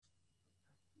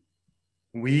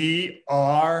We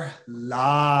are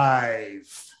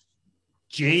live.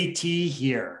 JT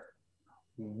here.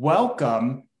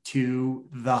 Welcome to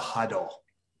The Huddle.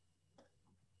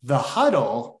 The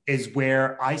Huddle is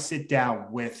where I sit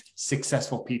down with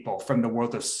successful people from the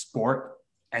world of sport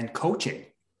and coaching.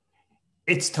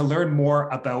 It's to learn more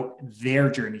about their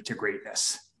journey to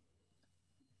greatness.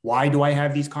 Why do I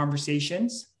have these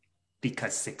conversations?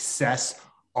 Because success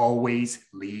always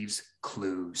leaves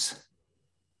clues.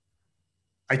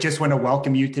 I just want to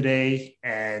welcome you today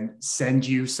and send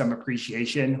you some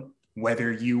appreciation,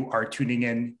 whether you are tuning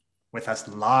in with us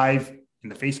live in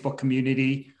the Facebook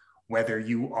community, whether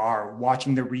you are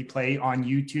watching the replay on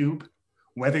YouTube,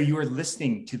 whether you are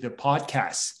listening to the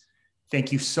podcast.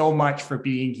 Thank you so much for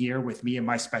being here with me and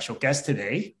my special guest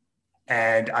today.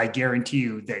 And I guarantee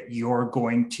you that you're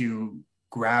going to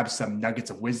grab some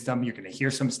nuggets of wisdom. You're going to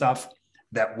hear some stuff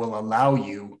that will allow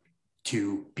you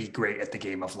to be great at the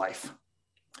game of life.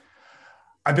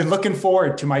 I've been looking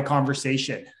forward to my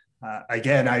conversation.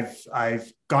 Again,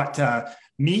 I've got to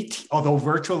meet, although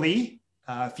virtually,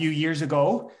 a few years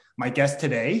ago, my guest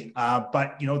today.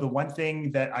 But the one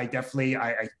thing that I definitely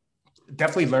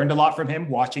learned a lot from him,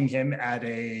 watching him at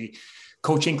a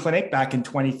coaching clinic back in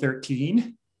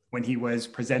 2013 when he was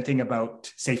presenting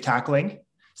about safe tackling,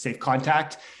 safe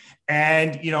contact.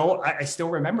 And I still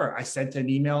remember I sent an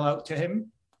email out to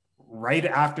him right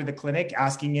after the clinic,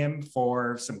 asking him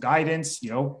for some guidance,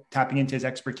 tapping into his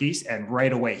expertise. And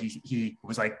right away, he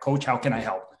was like, "Coach, how can I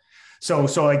help?"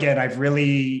 So again, I've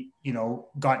really,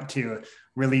 gotten to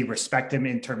really respect him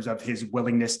in terms of his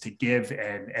willingness to give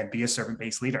and be a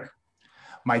servant-based leader.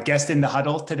 My guest in the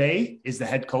huddle today is the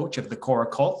head coach of the Cora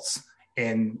Colts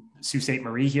in Sault Ste.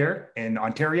 Marie here in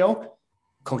Ontario,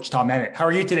 Coach Tom Annett. How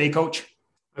are you today, Coach?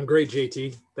 I'm great,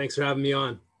 JT. Thanks for having me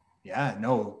on. Yeah,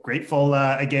 no, grateful.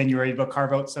 Again, you were able to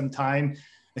carve out some time,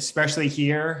 especially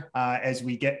here as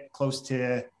we get close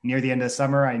to near the end of the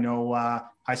summer. I know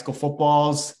high school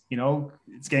football's,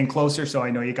 it's getting closer. So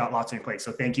I know you got lots on your plate.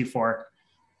 So thank you for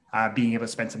being able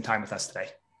to spend some time with us today.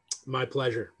 My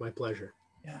pleasure. My pleasure.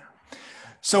 Yeah.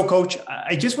 So Coach,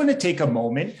 I just want to take a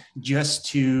moment just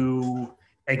to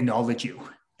acknowledge you.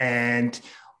 And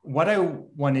what I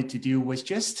wanted to do was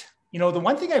just, the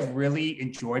one thing I've really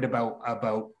enjoyed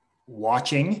about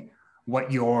watching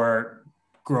what you're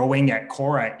growing at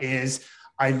Cora is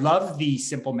I love the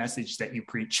simple message that you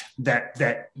preach,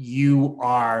 that you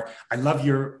are. I love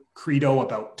your credo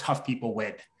about tough people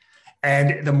win.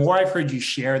 And the more I've heard you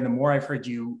share, and the more I've heard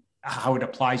how it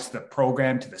applies to the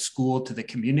program, to the school, to the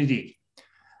community,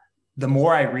 the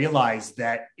more I realize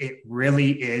that it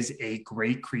really is a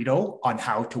great credo on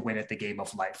how to win at the game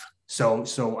of life.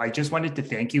 So I just wanted to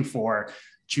thank you for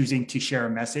choosing to share a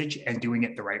message and doing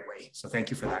it the right way. So thank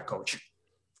you for that, Coach.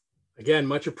 Again,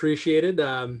 much appreciated.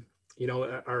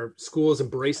 Our school has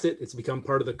embraced it. It's become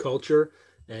part of the culture.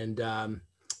 And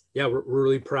we're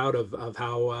really proud of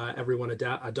how everyone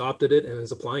adopted it and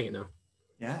is applying it now.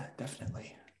 Yeah,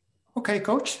 definitely. Okay,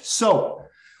 Coach. So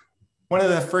one of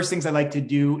the first things I like to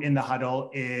do in the huddle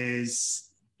is,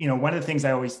 one of the things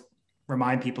I always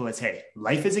remind people is, hey,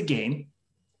 life is a game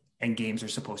and games are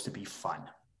supposed to be fun.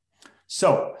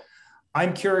 So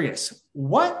I'm curious,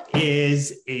 what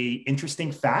is a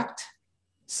interesting fact,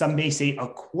 some may say a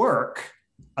quirk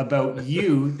about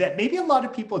you that maybe a lot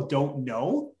of people don't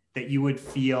know that you would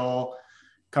feel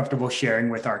comfortable sharing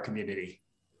with our community?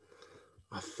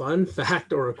 A fun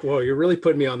fact or a quote? You're really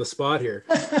putting me on the spot here.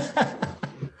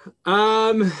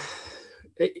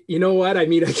 You know what? I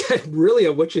mean, I get really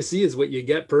what you see is what you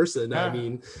get person. I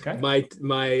mean, okay.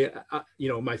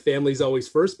 My family's always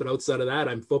first, but outside of that,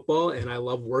 I'm football and I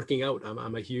love working out.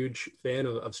 I'm a huge fan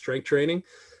of strength training.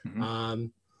 Mm-hmm.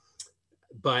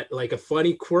 But like a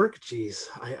funny quirk, geez,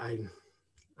 I'm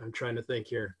trying to think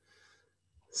here.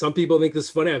 Some people think this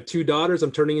is funny. I have 2 daughters.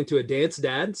 I'm turning into a dance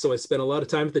dad. So I spent a lot of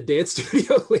time at the dance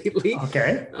studio lately.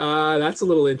 Okay. That's a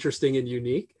little interesting and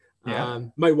unique. Yeah.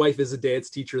 My wife is a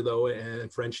dance teacher though,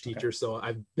 and French teacher. Okay. So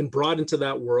I've been brought into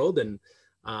that world. And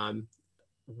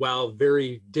while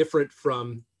very different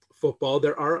from football,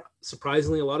 there are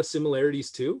surprisingly a lot of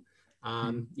similarities too.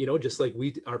 Just like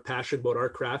we are passionate about our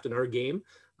craft and our game.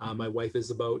 My wife is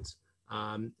about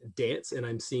dance, and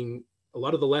I'm seeing a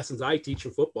lot of the lessons I teach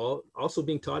in football also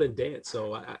being taught in dance.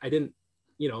 So I didn't,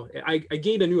 I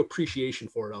gained a new appreciation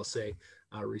for it, I'll say,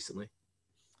 recently.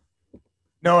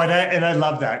 No, and I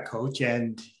love that, Coach.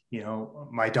 And,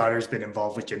 my daughter's been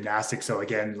involved with gymnastics. So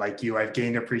again, like you, I've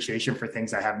gained appreciation for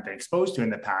things I haven't been exposed to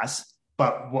in the past.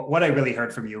 But what I really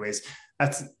heard from you is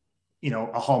that's,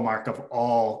 a hallmark of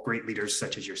all great leaders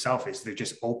such as yourself is they're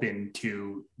just open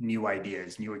to new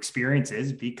ideas, new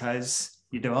experiences, because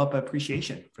you develop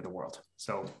appreciation for the world.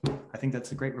 So I think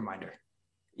that's a great reminder.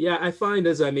 Yeah, I find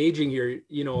as I'm aging here,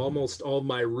 almost all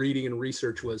my reading and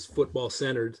research was football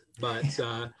centered. But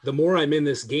the more I'm in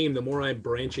this game, the more I'm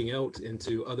branching out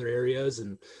into other areas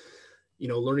and,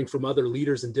 learning from other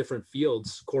leaders in different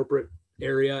fields, corporate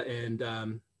area.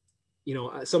 And,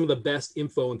 some of the best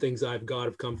info and things I've got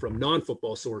have come from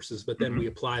non-football sources, but then we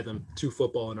apply them to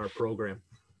football in our program.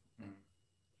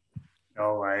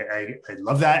 Oh, I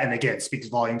love that. And again, speaks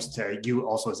volumes to you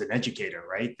also as an educator,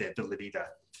 right? The ability to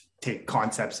take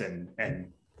concepts and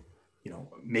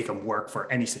make them work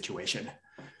for any situation.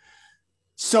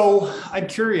 So I'm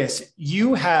curious,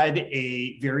 you had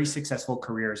a very successful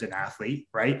career as an athlete,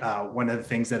 right? One of the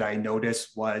things that I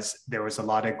noticed was there was a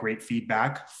lot of great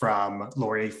feedback from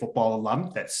Laurier football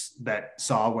alum that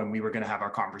saw when we were going to have our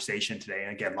conversation today.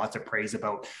 And again, lots of praise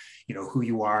about, who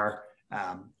you are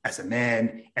as a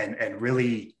man and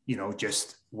really,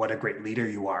 just what a great leader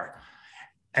you are.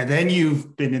 And then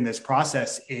you've been in this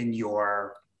process in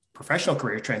your professional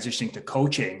career, transitioning to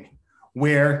coaching,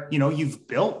 where, you've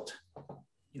built,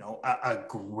 a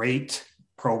great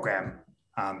program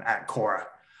at Cora.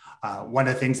 One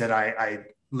of the things that I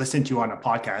listened to on a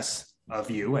podcast of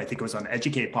you, I think it was on the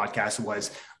Educate podcast,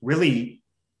 was really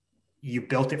you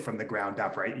built it from the ground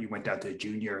up, right? You went down to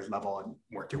junior level and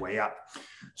worked your way up.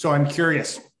 So I'm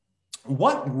curious,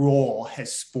 what role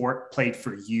has sport played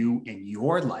for you in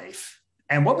your life?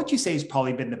 And what would you say has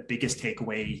probably been the biggest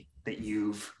takeaway that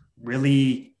you've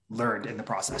really learned in the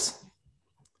process?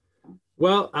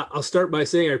 Well, I'll start by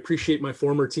saying I appreciate my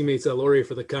former teammates at Laurier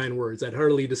for the kind words. I'd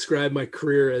hardly describe my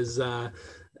career as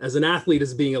an athlete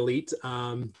as being elite.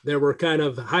 There were kind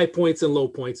of high points and low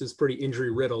points. It was pretty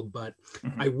injury riddled, but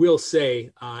I will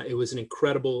say it was an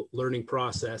incredible learning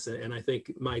process. And I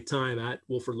think my time at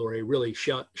Wilfrid Laurier really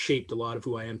shaped a lot of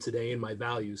who I am today and my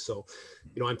values. So,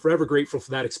 I'm forever grateful for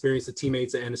that experience, the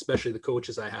teammates, and especially the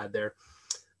coaches I had there.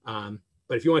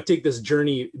 But if you want to take this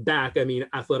journey back,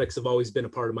 athletics have always been a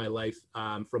part of my life,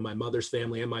 from my mother's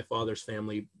family and my father's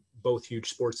family, both huge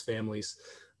sports families.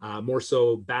 More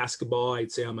so basketball,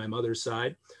 I'd say, on my mother's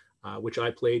side, which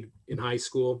I played in high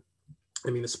school.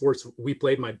 The sports we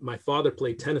played, my father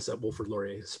played tennis at Wilfrid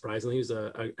Laurier. Surprisingly, he was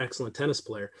an excellent tennis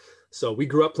player. So we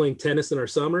grew up playing tennis in our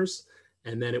summers,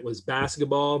 and then it was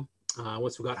basketball.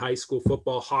 Once we got high school,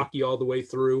 football, hockey all the way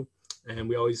through. And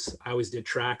I always did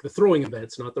track, the throwing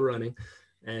events, not the running.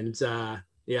 And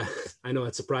yeah, I know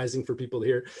that's surprising for people to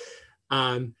hear.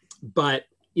 But,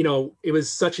 it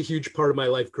was such a huge part of my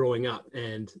life growing up,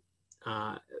 and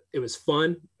it was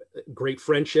fun, great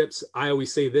friendships. I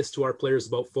always say this to our players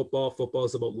about football. Football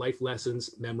is about life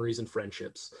lessons, memories, and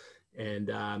friendships.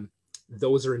 And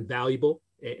those are invaluable.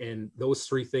 And those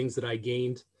three things that I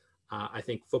gained, I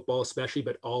think football especially,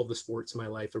 but all of the sports in my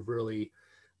life have really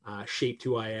shaped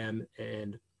who I am.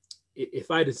 And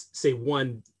if I had to say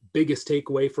one biggest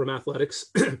takeaway from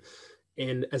athletics,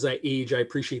 and as I age, I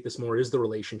appreciate this more, is the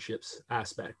relationships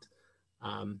aspect.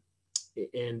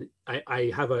 And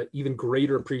I have an even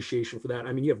greater appreciation for that.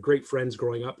 You have great friends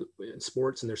growing up in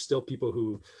sports, and there's still people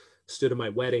who stood at my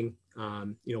wedding,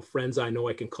 friends I know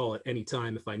I can call at any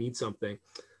time if I need something.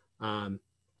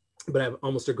 But I have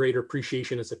almost a greater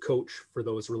appreciation as a coach for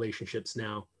those relationships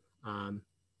now,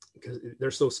 because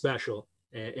they're so special.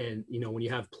 And when you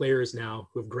have players now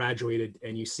who have graduated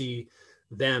and you see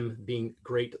them being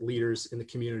great leaders in the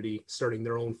community, starting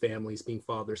their own families, being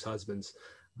fathers, husbands,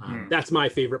 that's my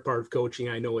favorite part of coaching.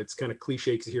 I know it's kind of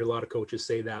cliche because you hear a lot of coaches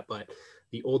say that, but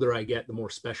the older I get, the more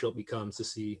special it becomes to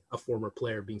see a former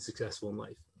player being successful in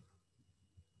life.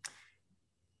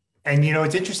 And,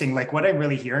 it's interesting, like what I'm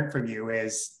really hearing from you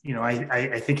is,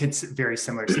 I think it's very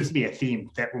similar. It seems to be a theme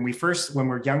that when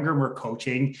we're younger and we're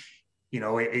coaching,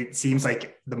 it seems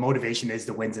like the motivation is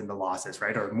the wins and the losses,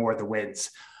 right? Or more the wins.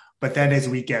 But then as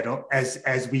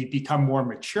we become more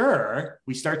mature,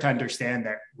 we start to understand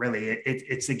that really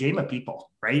it's a game of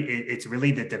people, right? It's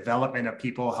really the development of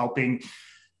people, helping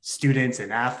students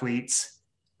and athletes,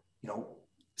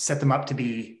 set them up to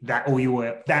be that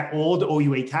old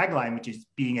OUA tagline, which is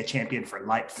being a champion for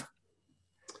life.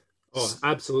 Oh,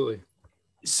 absolutely.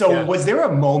 So yeah. Was there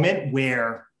a moment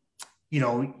where,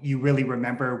 you really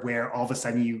remember where all of a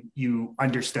sudden you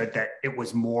understood that it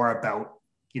was more about,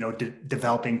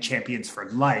 developing champions for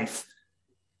life.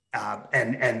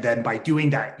 And then by doing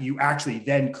that, you actually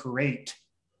then create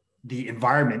the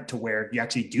environment to where you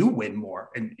actually do win more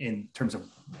in terms of,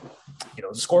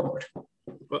 the scoreboard.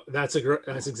 Well, that's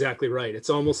exactly right. It's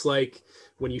almost like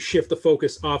when you shift the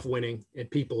focus off winning and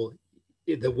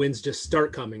the wins just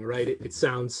start coming, right? It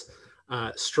sounds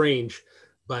strange,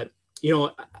 but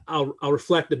I'll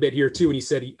reflect a bit here too. When you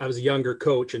said I was a younger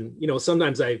coach, and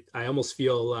sometimes I almost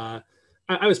feel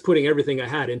I was putting everything I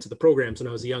had into the programs when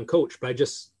I was a young coach, but I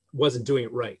just wasn't doing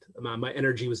it right. My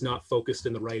energy was not focused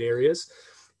in the right areas.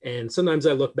 And sometimes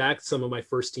I look back at some of my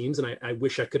first teams and I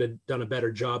wish I could have done a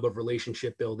better job of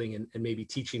relationship building and maybe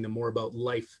teaching them more about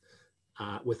life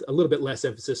with a little bit less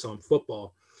emphasis on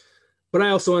football. But I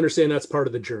also understand that's part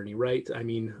of the journey, right? I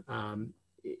mean,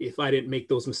 if I didn't make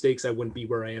those mistakes, I wouldn't be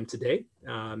where I am today.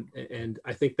 And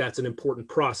I think that's an important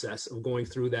process of going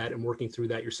through that and working through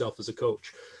that yourself as a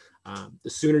coach. The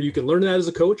sooner you can learn that as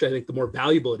a coach, I think the more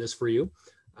valuable it is for you.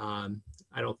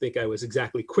 I don't think I was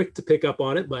exactly quick to pick up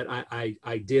on it, but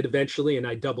I did eventually, and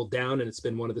I doubled down, and it's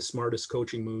been one of the smartest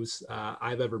coaching moves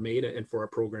I've ever made, and for our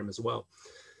program as well.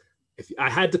 If I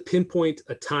had to pinpoint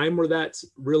a time where that's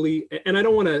really, and I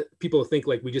don't want people to think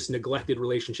like we just neglected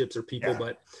relationships or people,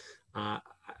 but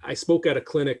I spoke at a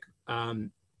clinic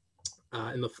in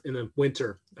the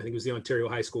winter. I think it was the Ontario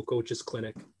High School Coaches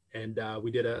Clinic, and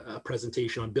we did a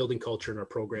presentation on building culture in our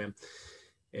program.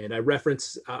 And I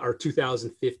referenced our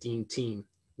 2015 team,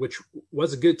 which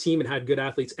was a good team and had good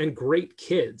athletes and great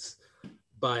kids.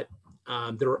 But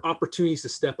there were opportunities to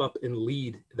step up and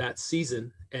lead that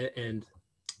season. And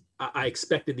I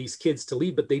expected these kids to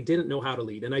lead, but they didn't know how to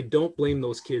lead. And I don't blame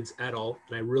those kids at all.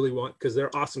 And I really because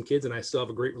they're awesome kids and I still have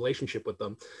a great relationship with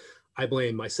them. I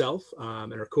blame myself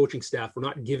and our coaching staff for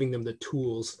not giving them the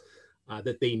tools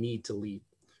that they need to lead.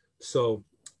 So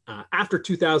after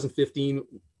 2015,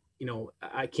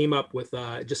 I came up with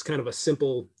just kind of a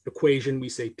simple equation. We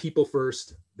say people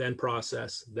first, then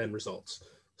process, then results.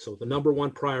 So the number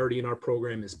one priority in our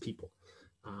program is people,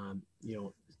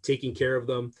 taking care of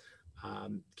them,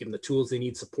 give them the tools they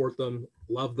need, support them,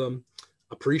 love them,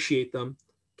 appreciate them.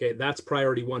 Okay. That's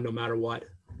priority one, no matter what.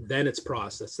 Then it's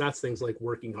process. That's things like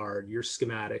working hard, your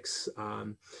schematics,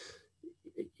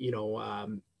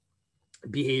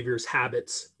 behaviors,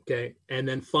 habits. Okay. And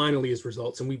then finally is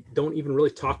results. And we don't even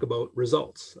really talk about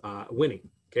results, winning.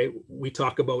 Okay. We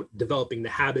talk about developing the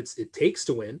habits it takes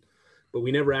to win, but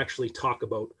we never actually talk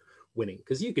about winning,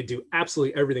 because you could do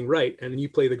absolutely everything right. And then you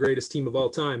play the greatest team of all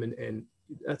time. And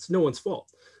that's no one's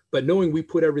fault. But knowing we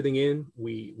put everything in,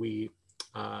 we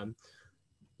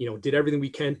did everything we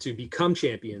can to become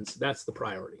champions. That's the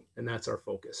priority. And that's our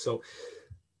focus. So,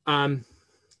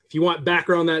 if you want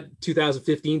background on that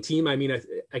 2015 team, I mean,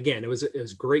 again, it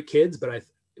was great kids, but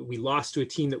we lost to a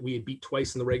team that we had beat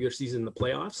twice in the regular season in the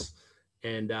playoffs.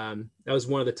 And that was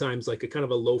one of the times, like a kind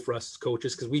of a low for us as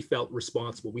coaches, because we felt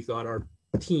responsible. We thought our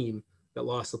team that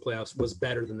lost the playoffs was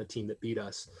better than the team that beat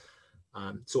us.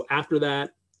 So after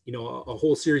that, a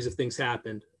whole series of things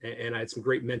happened, and I had some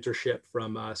great mentorship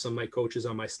from some of my coaches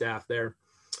on my staff there.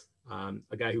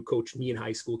 A guy who coached me in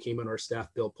high school came on our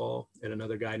staff, Bill Paul, and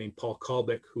another guy named Paul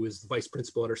Kalbick, who is the vice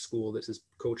principal at our school. This has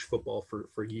coached football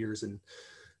for years, and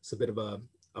it's a bit of a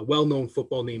well-known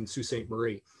football name, Sault Ste.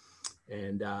 Marie.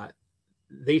 And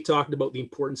they talked about the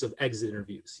importance of exit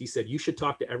interviews. He said, you should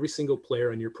talk to every single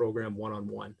player in your program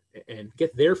one-on-one and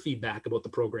get their feedback about the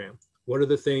program. What are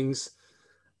the things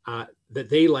that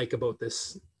they like about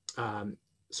this?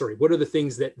 What are the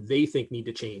things that they think need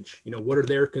to change? What are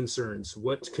their concerns?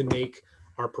 What can make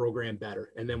our program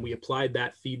better? And then we applied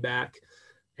that feedback,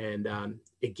 and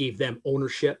it gave them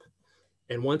ownership.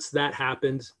 And once that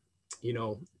happened,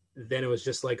 then it was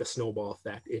just like a snowball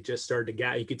effect. It just started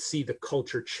to you could see the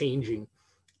culture changing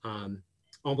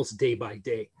almost day by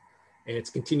day. And it's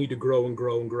continued to grow and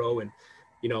grow and grow. And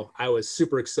I was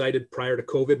super excited prior to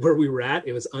COVID where we were at.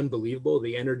 It was unbelievable,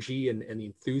 the energy and the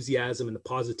enthusiasm and the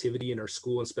positivity in our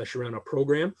school, and especially around our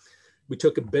program. We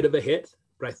took a bit of a hit,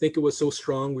 but I think it was so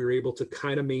strong we were able to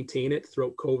kind of maintain it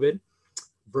throughout COVID,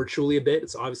 virtually a bit.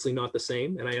 It's obviously not the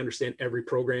same. And I understand every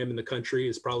program in the country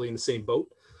is probably in the same boat.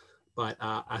 But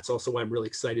that's also why I'm really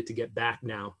excited to get back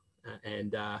now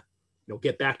and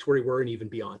get back to where we were and even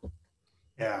beyond.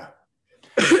 Yeah.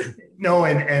 No,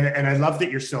 and I love that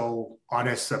you're so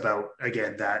honest about,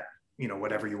 again, that,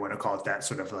 whatever you want to call it, that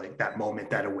sort of like that moment,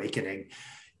 that awakening.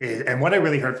 And what I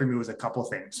really heard from you was a couple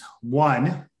things.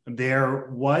 One, there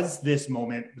was this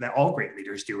moment that all great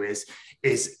leaders do is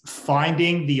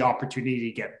finding the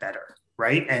opportunity to get better,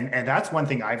 right? And that's one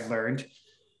thing I've learned,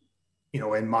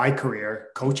 in my career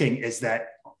coaching, is that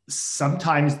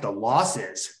sometimes the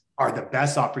losses are the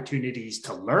best opportunities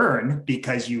to learn,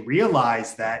 because you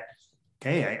realize that,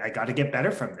 okay, I got to get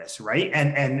better from this, right?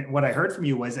 And what I heard from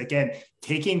you was, again,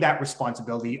 taking that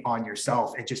responsibility on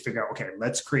yourself and just figure out, okay,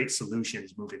 let's create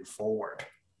solutions moving forward.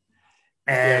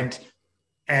 And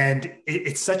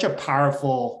it's such a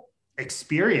powerful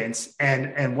experience.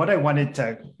 And what I wanted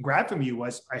to grab from you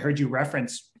was, I heard you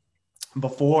reference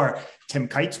before Tim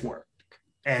Kite's work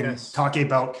and Yes. talking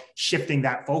about shifting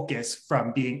that focus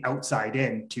from being outside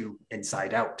in to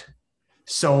inside out.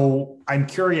 So I'm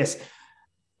curious,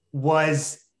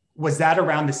 was that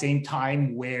around the same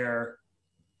time where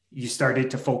you started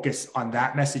to focus on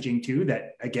that messaging too,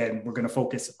 that again, we're going to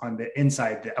focus on the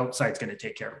inside, the outside's going to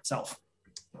take care of itself?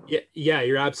 Yeah,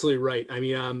 you're absolutely right. I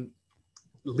mean,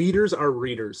 leaders are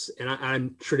readers, and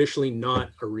I'm traditionally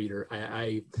not a reader.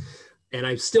 I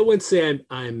still wouldn't say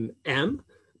I'm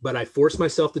but I force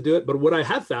myself to do it. But what I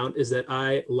have found is that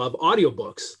I love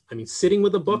audiobooks. I mean, sitting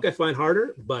with a book I find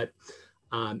harder, but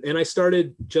and I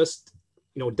started just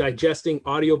digesting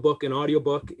audiobook, and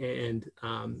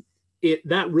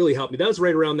that really helped me. That was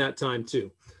right around that time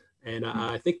too. And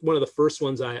I think one of the first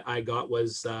ones I got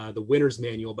was the Winner's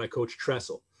Manual by Coach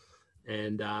Tressel.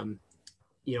 And,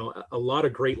 a lot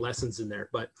of great lessons in there.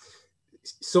 But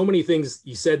so many things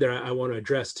you said there I want to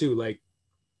address too. Like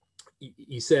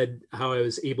you said how I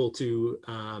was able to,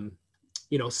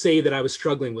 say that I was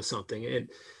struggling with something. And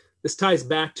this ties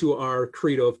back to our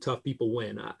credo of tough people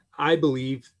win. I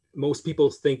believe most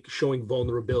people think showing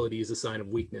vulnerability is a sign of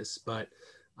weakness. But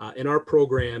in our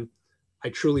program, I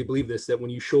truly believe this, that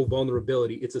when you show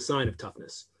vulnerability, it's a sign of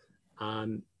toughness.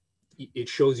 It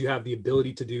shows you have the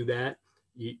ability to do that.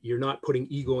 You're not putting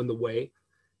ego in the way.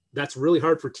 That's really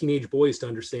hard for teenage boys to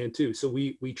understand too. So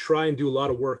we try and do a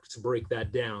lot of work to break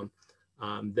that down.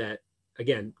 That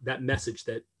message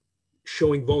that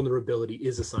showing vulnerability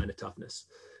is a sign of toughness.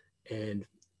 And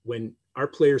when our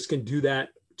players can do that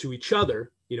to each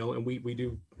other, and we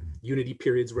do unity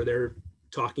periods where they're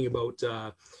talking about,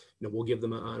 we'll give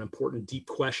them an important, deep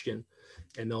question,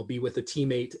 and they'll be with a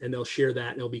teammate and they'll share that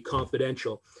and it'll be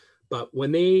confidential. But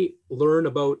when they learn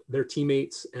about their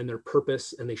teammates and their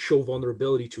purpose and they show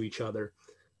vulnerability to each other,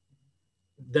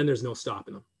 then there's no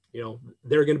stopping them.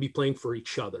 They're going to be playing for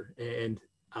each other. And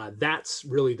that's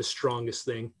really the strongest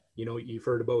thing. You've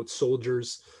heard about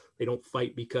soldiers. They don't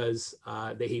fight because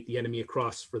they hate the enemy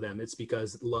across for them. It's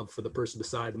because love for the person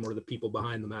beside them or the people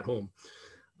behind them at home.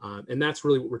 And that's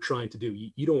really what we're trying to do.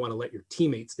 You don't want to let your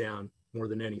teammates down more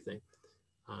than anything.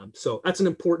 So that's an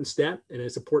important step, and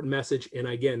it's an important message. And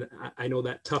again, I know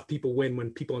that tough people win.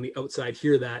 When people on the outside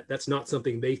hear that, that's not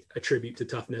something they attribute to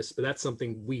toughness, but that's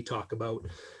something we talk about.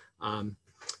 So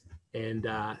it's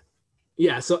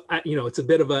a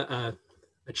bit of a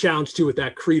challenge too with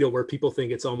that credo, where people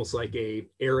think it's almost like a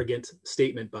arrogant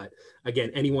statement. But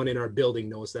again, anyone in our building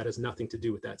knows that has nothing to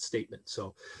do with that statement.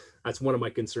 So that's one of my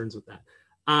concerns with that.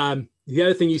 The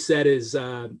other thing you said is,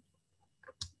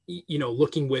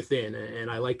 looking within.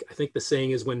 And I think the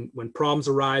saying is when problems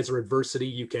arise or adversity,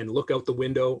 you can look out the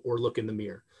window or look in the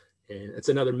mirror. And it's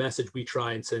another message we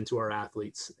try and send to our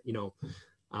athletes.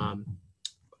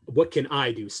 What can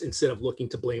I do instead of looking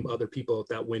to blame other people out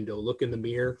that window? Look in the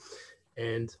mirror.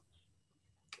 And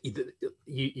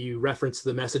you referenced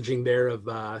the messaging there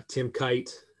of Tim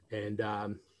Kite, and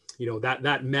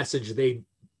that message they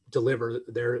deliver,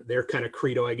 their kind of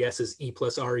credo, I guess, is E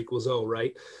plus R equals O,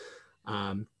 right?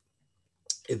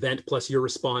 Event plus your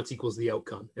response equals the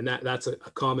outcome. And that's a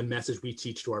common message we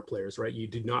teach to our players, right? You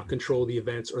do not control the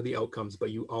events or the outcomes, but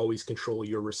you always control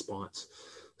your response.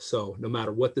 So no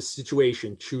matter what the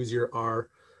situation, choose your R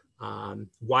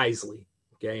wisely.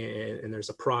 Okay. And there's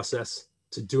a process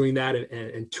to doing that,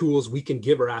 and tools we can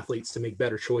give our athletes to make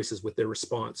better choices with their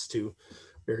response to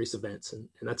various events. And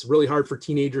that's really hard for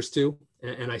teenagers too.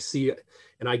 And I see it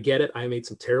and I get it. I made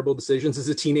some terrible decisions as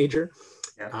a teenager.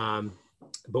 Yeah.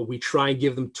 But we try and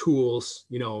give them tools,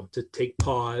 to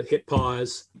hit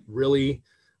pause, really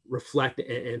reflect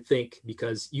and think,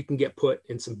 because you can get put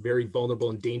in some very vulnerable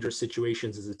and dangerous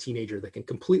situations as a teenager that can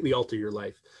completely alter your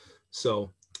life.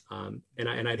 So, and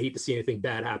I'd hate to see anything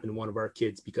bad happen to one of our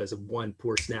kids because of one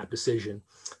poor snap decision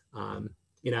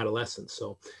in adolescence.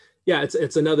 So yeah,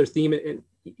 it's another theme. And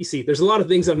you see, there's a lot of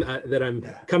things that I'm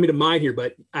coming to mind here,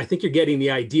 but I think you're getting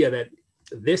the idea that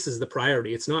this is the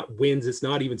priority. It's not wins. It's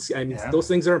not even, those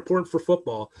things are important for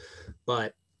football,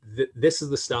 but this is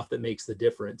the stuff that makes the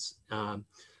difference.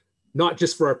 Not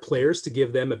just for our players to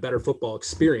give them a better football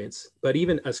experience, but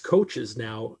even as coaches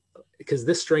now, because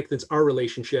this strengthens our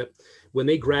relationship. When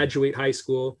they graduate high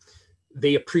school,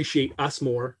 they appreciate us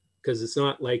more, because it's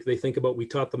not like they think about, we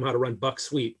taught them how to run buck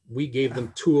sweep. We gave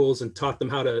them tools and taught them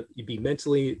how to be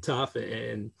mentally tough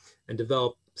and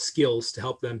develop skills to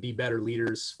help them be better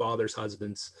leaders, fathers,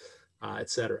 husbands,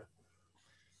 etc.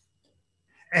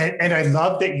 And I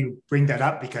love that you bring that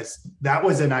up, because that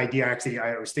was an idea. Actually,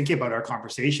 I was thinking about our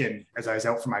conversation as I was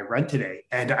out for my run today,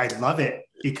 and I love it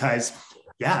because,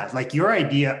 yeah, like your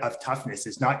idea of toughness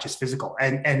is not just physical.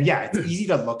 And yeah, it's easy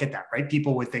to look at that, right?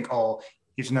 People would think, oh,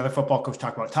 here's another football coach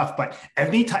talk about tough. But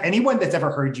anyone that's ever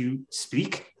heard you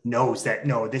speak knows that,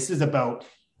 no, this is about,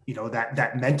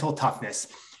 that mental toughness.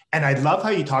 And I love how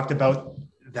you talked about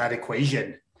that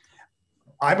equation.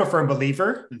 I'm a firm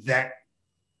believer that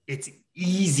it's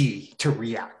easy to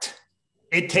react.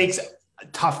 It takes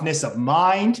toughness of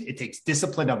mind. It takes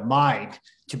discipline of mind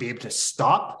to be able to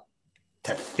stop,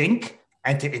 to think,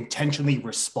 and to intentionally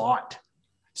respond.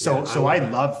 So I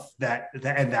love that.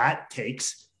 And that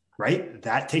takes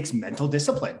mental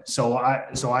discipline. So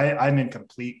I'm in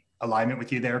complete alignment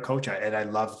with you there, Coach. And I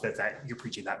love that you're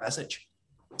preaching that message.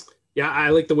 Yeah, I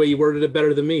like the way you worded it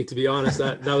better than me, to be honest.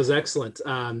 That was excellent.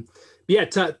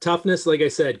 Toughness, like I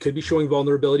said, could be showing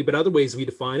vulnerability, but other ways we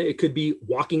define it could be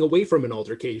walking away from an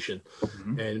altercation.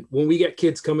 Mm-hmm. And when we get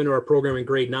kids come into our program in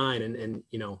grade 9 and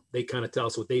they kind of tell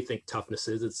us what they think toughness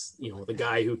is, it's, the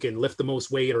guy who can lift the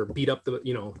most weight or beat up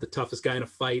the toughest guy in a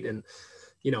fight. And,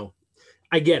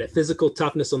 I get it. Physical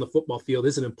toughness on the football field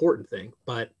is an important thing.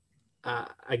 But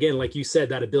again, like you said,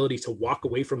 that ability to walk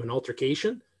away from an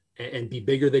altercation and be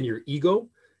bigger than your ego,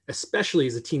 especially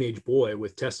as a teenage boy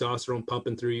with testosterone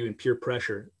pumping through you and peer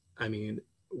pressure. I mean,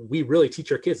 we really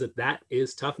teach our kids that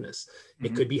is toughness. Mm-hmm.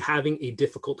 It could be having a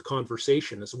difficult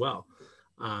conversation as well.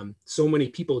 So many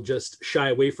people just shy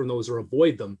away from those or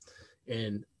avoid them.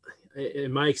 And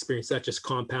in my experience, that just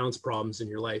compounds problems in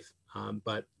your life.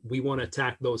 But we want to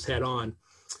attack those head on.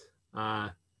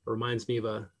 Reminds me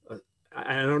of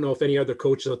I don't know if any other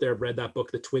coaches out there have read that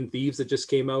book, The Twin Thieves, that just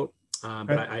came out.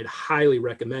 But I'd highly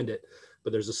recommend it.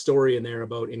 But there's a story in there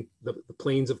about in the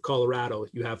plains of Colorado,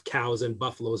 you have cows and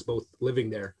buffaloes both living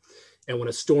there. And when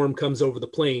a storm comes over the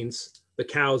plains, the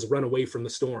cows run away from the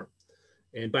storm.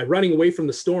 And by running away from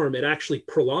the storm, it actually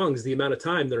prolongs the amount of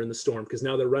time they're in the storm because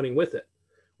now they're running with it.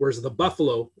 Whereas the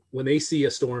buffalo, when they see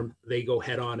a storm, they go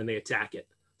head on and they attack it.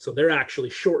 So they're actually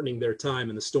shortening their time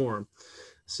in the storm.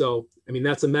 So, I mean,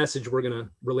 that's a message we're going to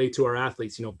relate to our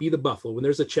athletes. Be the buffalo. When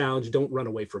there's a challenge, don't run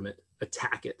away from it.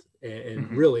 Attack it. And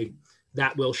mm-hmm. really,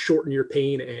 that will shorten your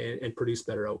pain and produce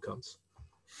better outcomes.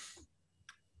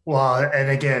 Well, and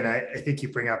again, I think you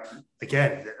bring up,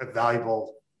 again, a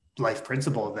valuable life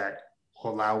principle that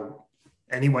will allow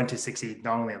anyone to succeed,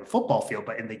 not only on the football field,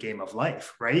 but in the game of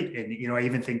life, right? And, I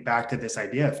even think back to this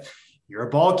idea of you're a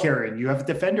ball carrier and you have a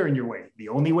defender in your way. The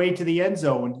only way to the end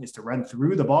zone is to run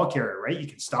through the ball carrier, right? You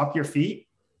can stop your feet.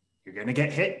 You're going to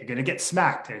get hit. You're going to get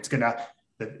smacked. And it's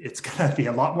going to be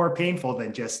a lot more painful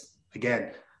than just,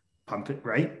 again, pump it,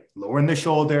 right? Lowering the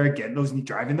shoulder,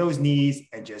 driving those knees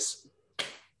and just,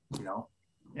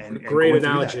 and great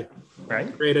analogy,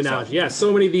 right? Great analogy. Yeah.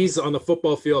 So many of these on the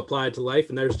football field applied to life.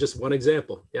 And there's just one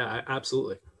example. Yeah,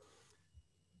 absolutely.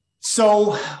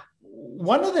 So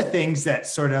one of the things that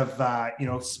sort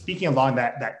of, speaking along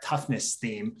that toughness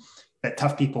theme, that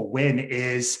tough people win,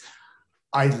 is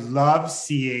I love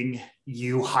seeing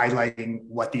you highlighting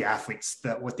what the athletes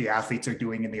are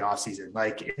doing in the off season.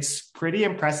 Like, it's pretty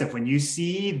impressive when you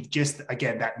see just,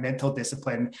 again, that mental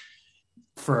discipline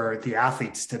for the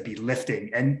athletes to be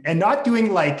lifting and not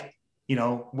doing like,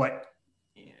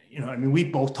 we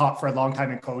both taught for a long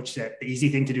time and coached that the easy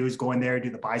thing to do is go in there, do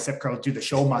the bicep curls, do the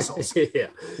show muscles. Yeah.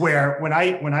 Where when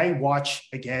I watch,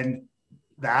 again,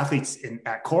 the athletes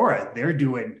at Cora, they're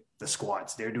doing the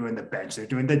squats, they're doing the bench, they're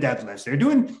doing the deadlifts, they're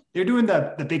doing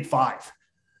the big five.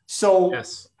 So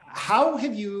yes. How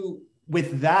have you,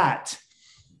 with that,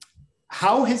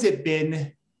 how has it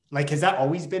been? Like, has that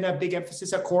always been a big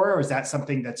emphasis at Cora, or is that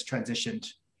something that's transitioned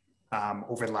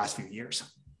over the last few years?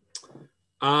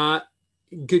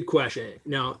 Good question.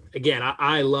 Now, again,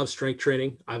 I love strength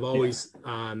training. I've always,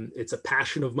 it's a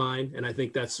passion of mine. And I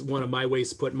think that's one of my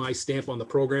ways to put my stamp on the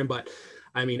program. But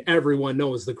I mean, everyone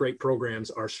knows the great programs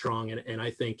are strong. And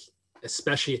I think,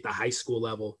 especially at the high school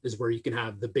level, is where you can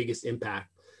have the biggest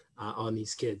impact on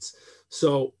these kids.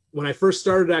 So when I first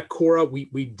started at Cora,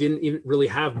 we didn't even really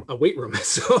have a weight room.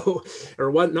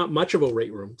 Not much of a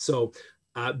weight room. So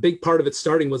a big part of it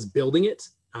starting was building it.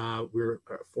 We were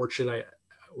fortunate.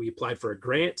 We applied for a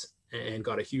grant and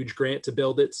got a huge grant to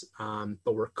build it.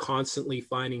 But we're constantly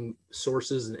finding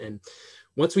sources. And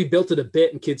once we built it a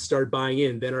bit and kids started buying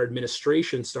in, then our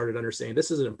administration started understanding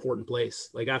this is an important place.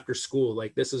 Like, after school,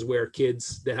 like, this is where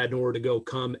kids that had nowhere to go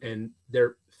come, and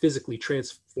they're physically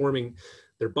transforming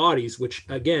their bodies, which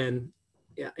again,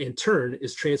 in turn,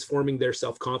 is transforming their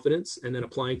self-confidence and then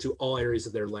applying to all areas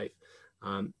of their life.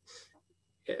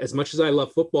 As much as I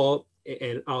love football,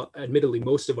 and admittedly,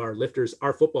 most of our lifters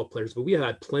are football players, but we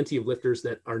had plenty of lifters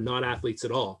that are not athletes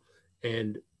at all.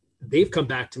 And they've come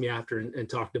back to me after and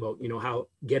talked about, how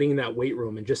getting in that weight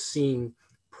room and just seeing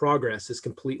progress has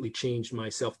completely changed my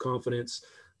self-confidence.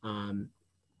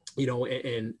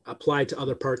 and apply to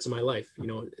other parts of my life,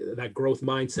 that growth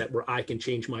mindset where I can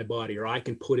change my body or I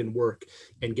can put in work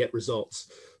and get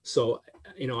results. So,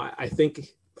 I think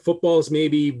football is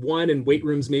maybe one and weight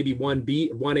rooms maybe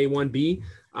 1B, 1A, 1B.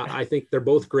 I think they're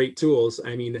both great tools.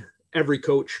 I mean, every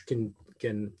coach can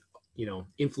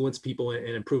influence people and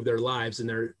improve their lives in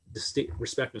their distinct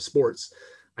respective sports.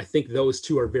 I think those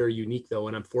two are very unique though,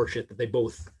 and I'm fortunate that they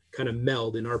both kind of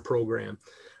meld in our program.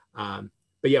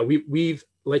 But yeah, we've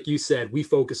like you said, we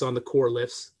focus on the core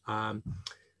lifts.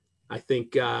 I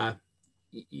think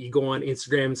you go on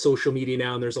Instagram and social media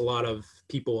now, and there's a lot of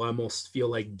people almost feel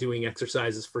like doing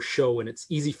exercises for show, and it's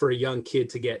easy for a young kid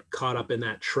to get caught up in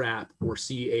that trap or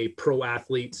see a pro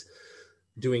athlete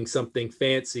doing something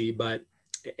fancy,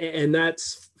 and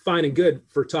that's fine and good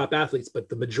for top athletes, but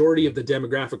the majority of the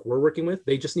demographic we're working with,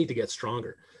 they just need to get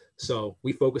stronger. So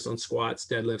we focus on squats,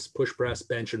 deadlifts, push press,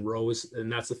 bench, and rows,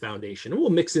 and that's the foundation. And we'll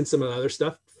mix in some of the other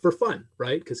stuff for fun,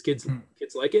 right? Because kids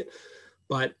like it.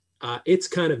 But it's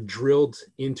kind of drilled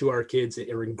into our kids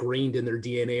or ingrained in their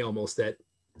DNA almost that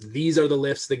these are the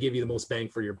lifts that give you the most bang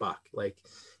for your buck. Like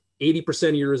 80%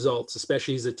 of your results,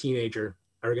 especially as a teenager,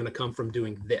 are going to come from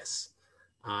doing this.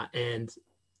 And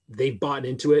they bought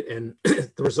into it, and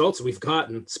the results we've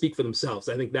gotten speak for themselves.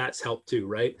 I think that's helped too,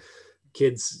 right?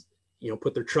 Kids,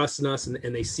 put their trust in us,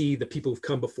 and they see the people who've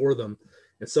come before them,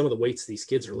 and some of the weights these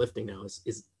kids are lifting now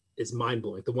is mind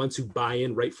blowing. The ones who buy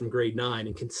in right from grade 9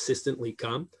 and consistently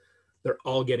come, they're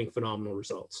all getting phenomenal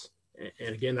results.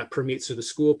 And again, that permeates through the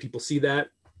school. People see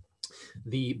that.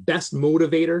 The best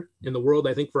motivator in the world,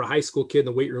 I think, for a high school kid in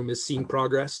the weight room is seeing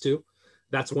progress too.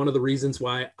 That's one of the reasons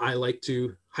why I like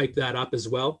to hype that up as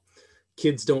well.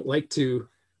 Kids don't like to,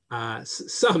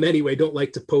 some anyway, don't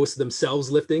like to post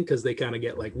themselves lifting because they kind of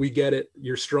get like, we get it,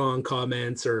 you're strong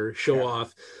comments or show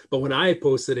off. But when I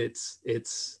post it,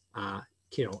 it's out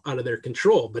of their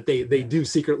control, but they do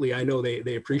secretly, I know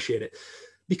they appreciate it.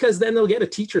 Because then they'll get a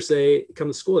teacher come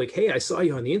to school like, hey, I saw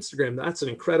you on the Instagram. That's an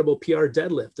incredible PR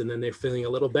deadlift. And then they're feeling a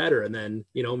little better. And then,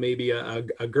 maybe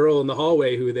a girl in the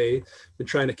hallway who they've been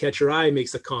trying to catch her eye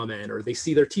makes a comment, or they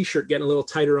see their t-shirt getting a little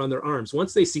tighter on their arms.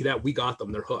 Once they see that, we got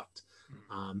them, they're hooked.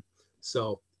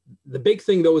 So the big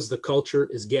thing though is the culture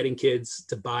is getting kids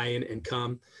to buy in and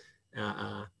come.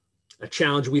 A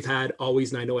challenge we've had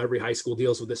always, and I know every high school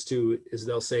deals with this too, is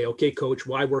they'll say, okay, coach,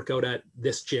 why work out at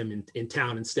this gym in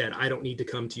town instead? I don't need to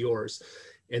come to yours.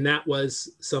 And that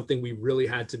was something we really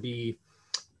had to be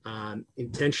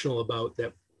intentional about,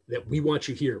 that we want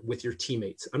you here with your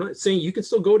teammates. I'm not saying you can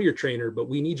still go to your trainer, but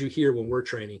we need you here when we're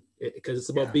training, because it's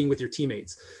about being with your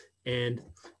teammates. And,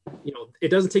 it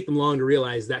doesn't take them long to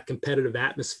realize that competitive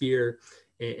atmosphere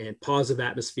and positive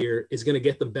atmosphere is going to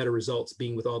get them better results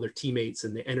being with all their teammates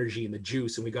and the energy and the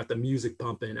juice. And we got the music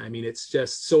pumping. I mean, it's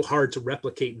just so hard to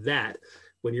replicate that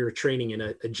when you're training in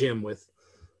a gym with,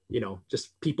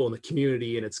 just people in the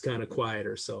community and it's kind of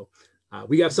quieter. So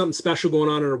we got something special going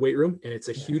on in our weight room, and it's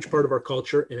a huge part of our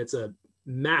culture, and it's a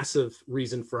massive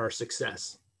reason for our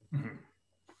success. Mm-hmm.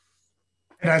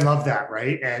 And I love that,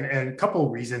 right? And a couple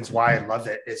of reasons why I love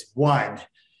it is, one,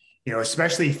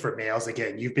 especially for males,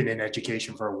 again, you've been in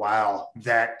education for a while,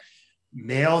 that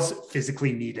males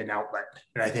physically need an outlet.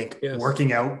 And I think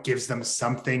working out gives them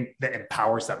something that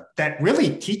empowers them, that really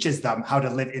teaches them how to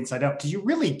live inside out. Because you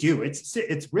really do.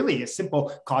 It's really a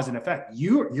simple cause and effect.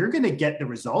 You're going to get the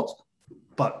results,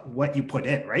 but what you put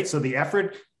in, right? So the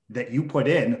effort that you put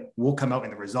in will come out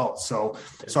in the results. So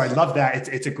I love that.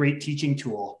 It's a great teaching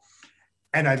tool.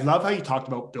 And I love how you talked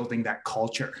about building that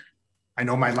culture. I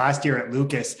know my last year at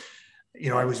Lucas,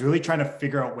 I was really trying to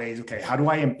figure out ways, okay, how do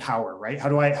I empower, right? How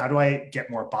do I get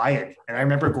more buy-in? And I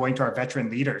remember going to our veteran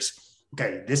leaders,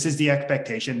 okay, this is the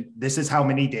expectation. This is how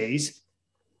many days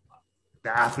the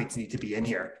athletes need to be in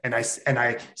here. And I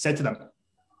said to them,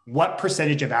 what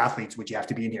percentage of athletes would you have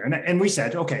to be in here? And we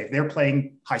said, okay, if they're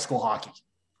playing high school hockey,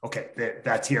 okay,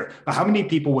 that's here. But how many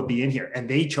people would be in here? And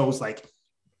they chose like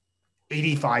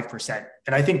 85%.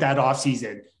 And I think that off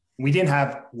season, we didn't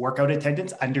have workout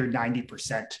attendance under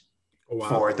 90%. Oh, wow.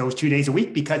 For those 2 days a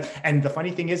week, and the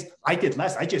funny thing is I did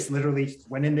less. I just literally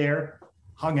went in there,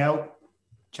 hung out,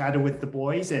 chatted with the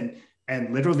boys, and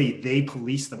literally they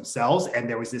policed themselves. And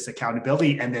there was this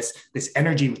accountability and this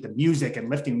energy with the music and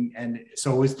lifting. And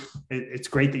so it's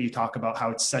great that you talk about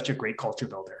how it's such a great culture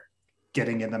builder,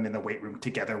 getting them in the weight room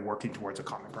together, working towards a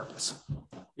common purpose.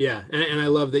 Yeah. And I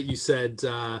love that you said,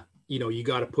 you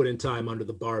got to put in time under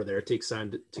the bar there. It takes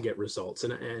time to get results.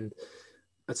 And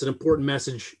that's an important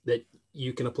message that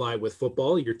you can apply with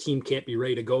football. Your team can't be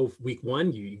ready to go week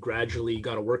 1. You gradually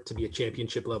got to work to be a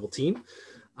championship level team.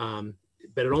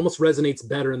 But it almost resonates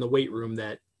better in the weight room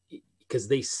that because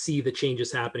they see the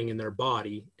changes happening in their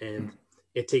body, and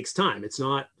it takes time. It's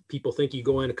not, people think you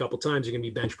go in a couple times, you're going to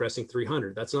be bench pressing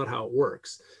 300. That's not how it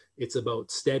works. It's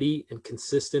about steady and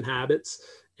consistent habits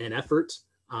and effort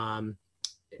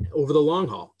over the long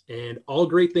haul. And all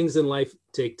great things in life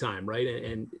take time, right?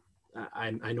 And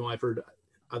I know I've heard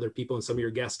other people and some of your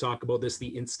guests talk about this, the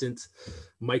instant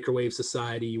microwave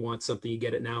society. You want something, you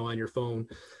get it now on your phone.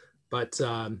 But,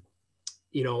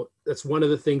 that's one of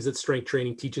the things that strength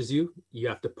training teaches you. You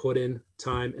have to put in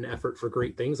time and effort for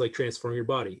great things like transforming your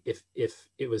body. If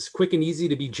it was quick and easy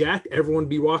to be jacked, everyone would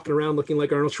be walking around looking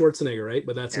like Arnold Schwarzenegger, right?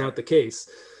 But that's not the case.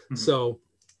 Mm-hmm. So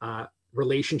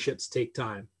relationships take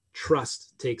time.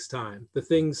 Trust takes time. The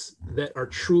things that are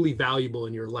truly valuable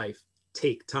in your life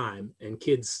take time. And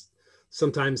kids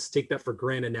sometimes take that for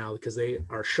granted now because they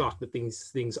are shocked that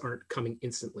things aren't coming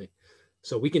instantly.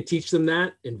 So we can teach them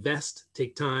that, invest,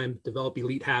 take time, develop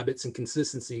elite habits and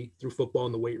consistency through football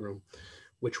in the weight room,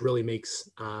 which really makes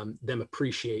them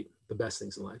appreciate the best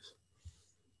things in life.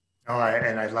 Oh,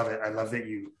 and I love it. I love that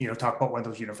you talk about one of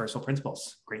those universal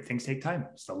principles. Great things take time.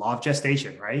 It's the law of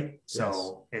gestation, right?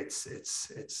 So yes.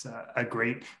 It's a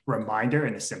great reminder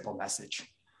and a simple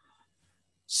message.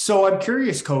 So I'm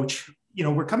curious, Coach,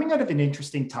 we're coming out of an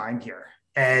interesting time here.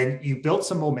 And you built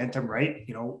some momentum, right?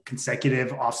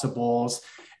 Consecutive OFSAA bowls,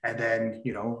 and then,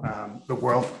 the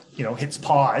world, hits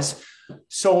pause.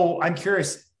 So I'm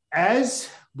curious, as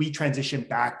we transition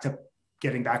back to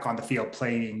getting back on the field,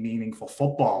 playing meaningful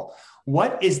football,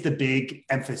 what is the big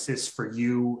emphasis for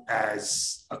you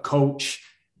as a coach?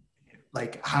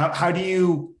 Like, how do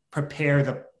you prepare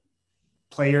the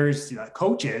players,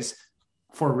 coaches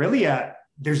for really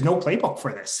there's no playbook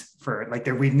for this,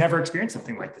 we've never experienced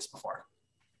something like this before.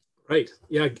 Right.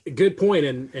 Yeah. Good point.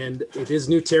 And it is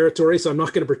new territory, so I'm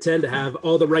not going to pretend to have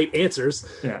all the right answers.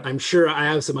 Yeah. I'm sure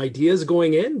I have some ideas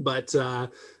going in, but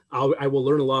I will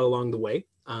learn a lot along the way.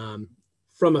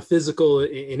 From a physical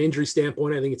and injury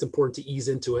standpoint, I think it's important to ease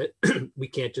into it. We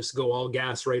can't just go all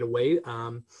gas right away.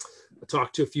 I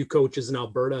talked to a few coaches in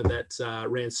Alberta that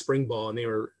ran spring ball,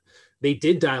 and they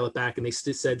did dial it back, and they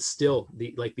said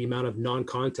the amount of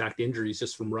non-contact injuries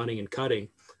just from running and cutting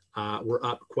were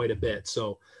up quite a bit.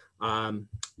 So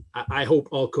I hope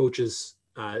all coaches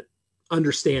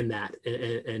understand that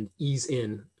and ease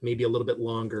in maybe a little bit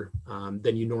longer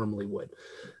than you normally would.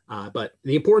 But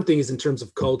the important thing is in terms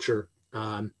of culture,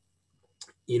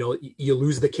 you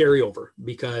lose the carryover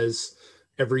because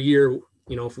every year,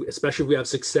 especially if we have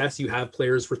success, you have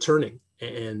players returning,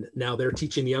 and now they're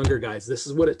teaching the younger guys. This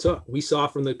is what it took. We saw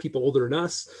from the people older than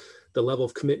us, the level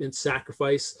of commitment,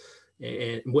 sacrifice,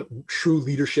 and what true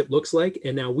leadership looks like.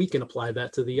 And now we can apply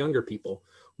that to the younger people.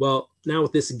 Well, now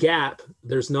with this gap,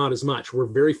 there's not as much. We're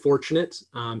very fortunate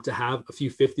to have a few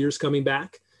fifth years coming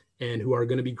back and who are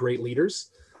going to be great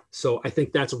leaders. So I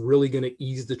think that's really going to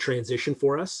ease the transition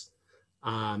for us.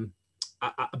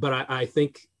 But I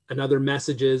think another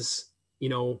message is,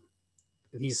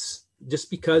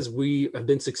 just because we have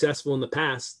been successful in the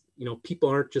past, people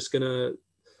aren't just going to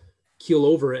keel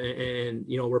over and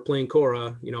we're playing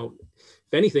Cora,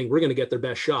 if anything, we're going to get their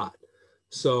best shot.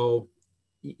 So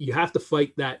you have to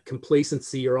fight that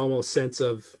complacency or almost sense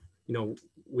of,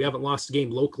 we haven't lost a game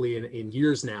locally in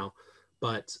years now,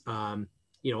 but,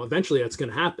 eventually that's going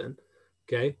to happen.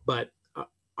 Okay. But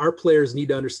our players need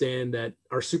to understand that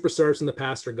our superstars in the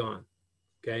past are gone.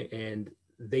 Okay. And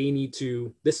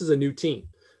this is a new team.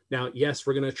 Now, yes,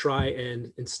 we're going to try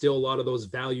and instill a lot of those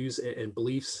values and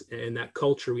beliefs and that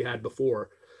culture we had before,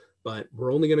 but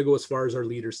we're only going to go as far as our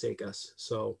leaders take us.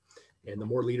 So, and the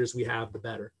more leaders we have, the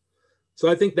better.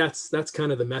 So I think that's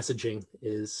kind of the messaging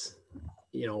is,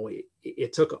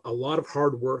 it took a lot of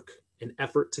hard work and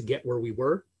effort to get where we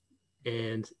were,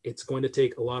 and it's going to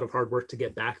take a lot of hard work to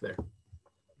get back there.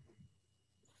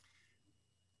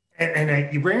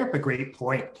 And you bring up a great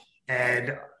point.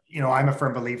 And, I'm a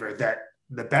firm believer that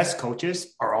the best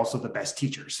coaches are also the best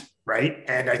teachers, right?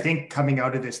 And I think coming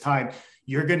out of this time,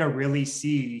 you're going to really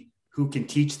see who can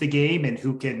teach the game and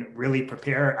who can really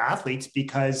prepare athletes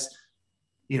because,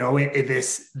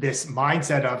 this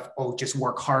mindset of, just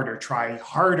work harder, try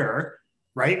harder,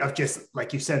 right? Of just,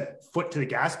 like you said, foot to the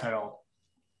gas pedal.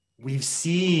 We've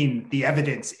seen the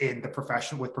evidence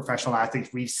with professional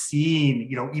athletes. We've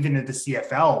seen, even in the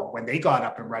CFL, when they got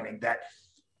up and running, that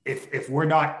if we're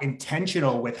not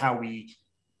intentional with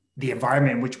the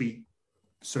environment in which we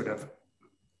sort of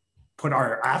put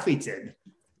our athletes in,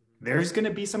 there's going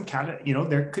to be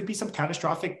there could be some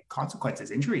catastrophic consequences,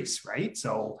 injuries, right?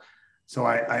 So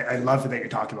I love that you're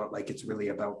talking about, it's really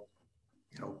about,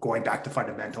 going back to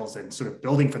fundamentals and sort of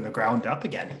building from the ground up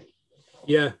again.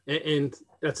 Yeah. And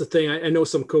that's the thing. I know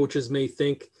some coaches may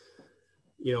think,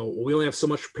 we only have so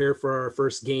much to prepare for our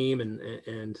first game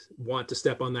and want to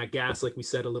step on that gas, like we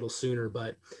said, a little sooner.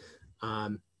 But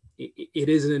it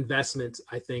is an investment,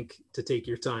 I think, to take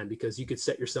your time, because you could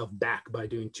set yourself back by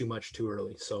doing too much too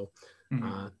early. So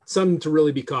something to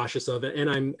really be cautious of.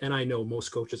 And I know most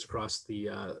coaches across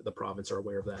the province are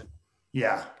aware of that.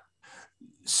 Yeah.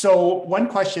 So one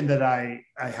question that I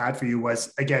had for you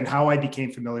was, again, how I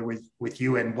became familiar with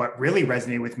you, and what really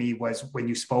resonated with me was when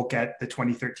you spoke at the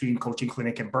 2013 coaching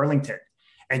clinic in Burlington,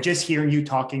 and just hearing you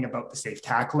talking about the safe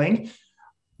tackling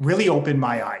really opened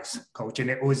my eyes, Coach. And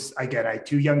it was, again, I had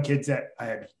two young kids at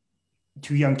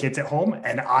home,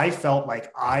 and I felt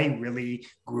like I really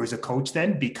grew as a coach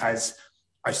then, because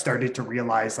I started to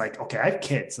realize, like, okay, I have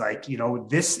kids, like,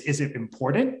 this is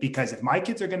important, because if my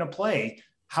kids are going to play,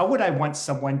 how would I want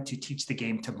someone to teach the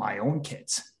game to my own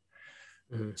kids?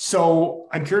 Mm-hmm. So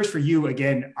I'm curious for you,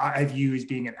 again, I view you as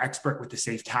being an expert with the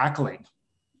safe tackling.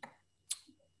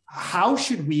 How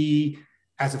should we,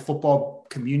 as a football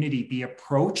community, be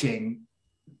approaching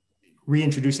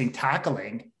reintroducing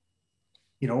tackling,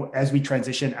 as we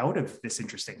transition out of this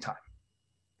interesting time?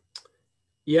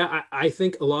 Yeah, I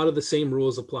think a lot of the same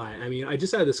rules apply. I mean, I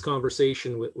just had this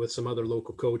conversation with some other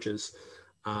local coaches.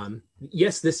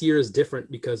 Yes, this year is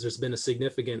different because there's been a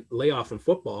significant layoff in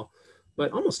football,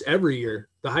 but almost every year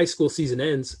the high school season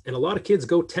ends and a lot of kids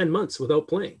go 10 months without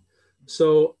playing.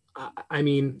 So, I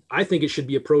mean, I think it should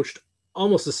be approached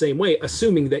almost the same way,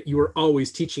 assuming that you are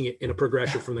always teaching it in a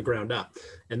progression from the ground up.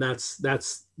 And that's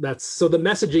so the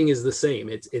messaging is the same.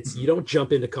 It's you don't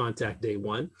jump into contact day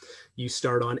one. You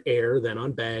start on air, then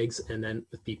on bags, and then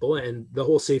with people, and the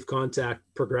whole safe contact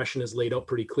progression is laid out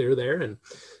pretty clear there. And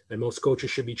most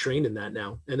coaches should be trained in that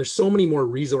now. And there's so many more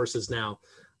resources now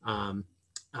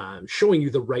showing you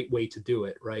the right way to do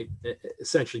it, right?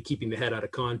 Essentially keeping the head out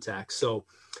of contact. So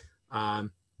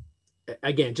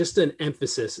again, just an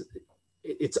emphasis.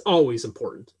 It's always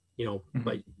important,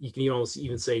 but you can almost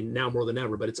even say now more than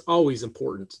ever, but it's always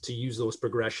important to use those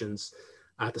progressions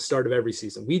at the start of every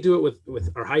season. We do it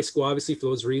with our high school, obviously, for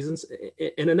those reasons.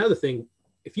 And another thing,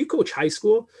 if you coach high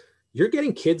school, you're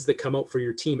getting kids that come out for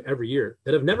your team every year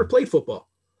that have never played football.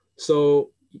 So,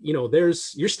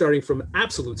 you're starting from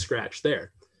absolute scratch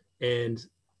there. And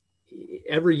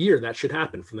every year that should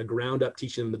happen from the ground up,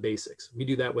 teaching them the basics. We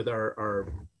do that with our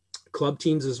club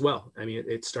teams as well. I mean,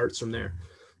 it starts from there.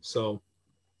 So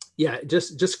yeah,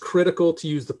 just critical to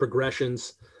use the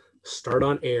progressions, start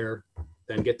on air,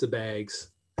 then get to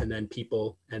bags, and then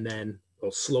people, and then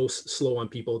slow on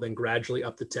people, then gradually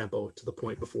up the tempo to the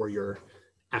point before you're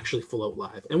actually full out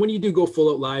live. And when you do go full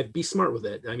out live, be smart with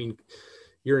it. I mean,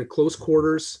 you're in close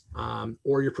quarters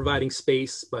or you're providing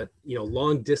space, but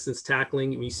long distance tackling,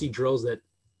 when you see drills that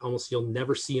almost you'll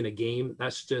never see in a game,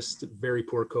 that's just very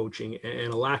poor coaching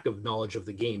and a lack of knowledge of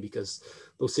the game, because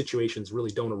those situations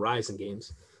really don't arise in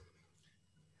games.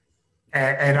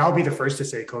 And I'll be the first to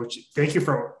say, Coach, thank you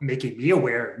for making me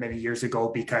aware many years ago,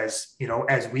 because,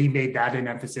 as we made that an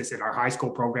emphasis in our high school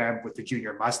program with the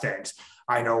junior Mustangs,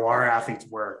 I know our athletes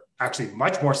were actually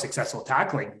much more successful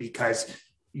tackling, because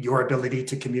your ability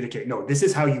to communicate, no, this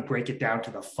is how you break it down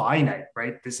to the finite,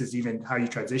 right? This is even how you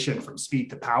transition from speed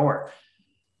to power.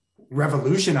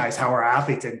 Revolutionize how our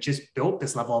athletes, and just built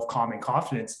this level of calm and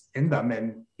confidence in them.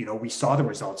 And, we saw the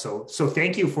results. So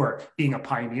thank you for being a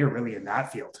pioneer really in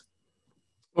that field.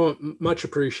 Well, much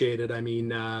appreciated. I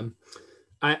mean, I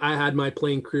had my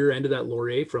playing career ended at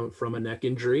Laurier from a neck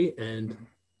injury, and,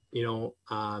 to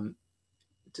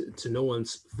no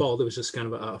one's fault, it was just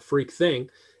kind of a freak thing,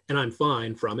 and I'm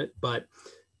fine from it. But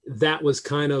that was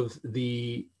kind of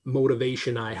the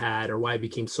motivation I had, or why I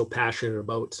became so passionate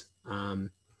about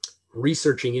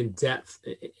researching in depth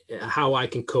how I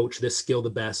can coach this skill the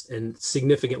best and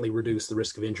significantly reduce the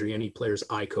risk of injury any players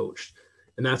I coached.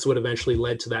 And that's what eventually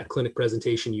led to that clinic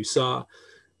presentation you saw,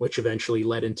 which eventually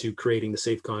led into creating the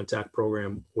Safe Contact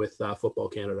program with Football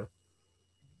Canada.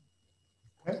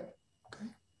 Okay.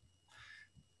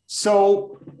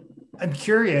 So I'm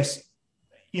curious,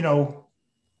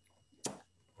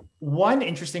 one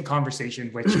interesting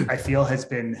conversation, which I feel has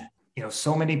been,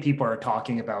 so many people are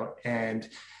talking about, and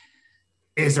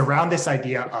is around this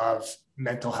idea of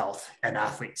mental health and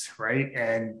athletes, right?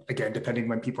 And again, depending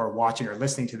when people are watching or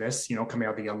listening to this, coming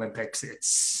out of the Olympics,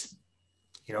 it's,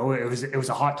 it was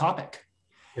a hot topic.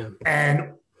 Yeah.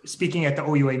 And speaking at the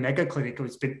OUA Mega Clinic,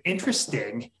 it's been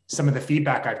interesting, some of the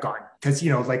feedback I've gotten, because,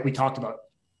 like we talked about,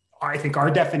 I think our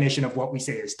definition of what we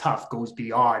say is tough goes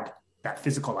beyond that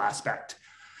physical aspect.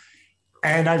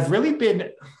 And I've really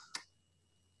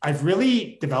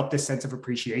developed this sense of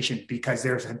appreciation, because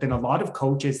there have been a lot of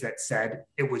coaches that said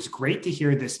it was great to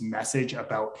hear this message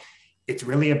about it's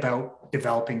really about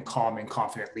developing calm and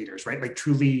confident leaders, right? Like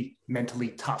truly mentally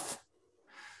tough.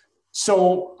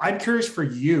 So I'm curious for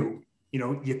you,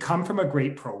 you come from a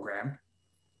great program.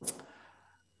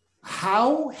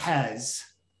 How has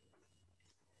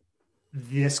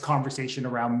this conversation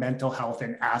around mental health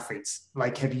and athletes,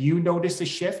 like, have you noticed a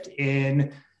shift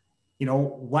in,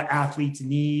 what athletes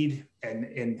need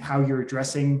and how you're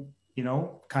addressing,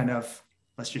 kind of,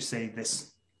 let's just say,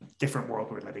 this different world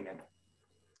we're living in?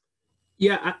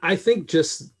 Yeah, I think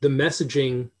just the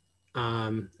messaging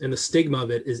and the stigma of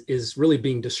it is really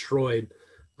being destroyed.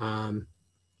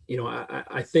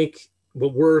 I think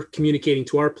what we're communicating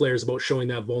to our players about showing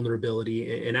that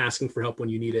vulnerability and asking for help when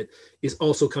you need it is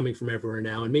also coming from everywhere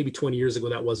now. And maybe 20 years ago,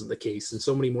 that wasn't the case. And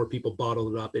so many more people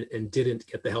bottled it up and didn't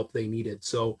get the help they needed.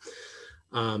 So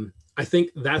I think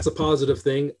that's a positive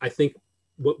thing. I think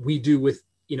what we do with,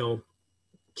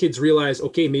 kids realize,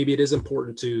 okay, maybe it is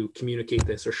important to communicate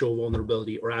this or show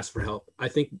vulnerability or ask for help. I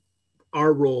think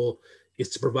our role is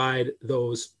to provide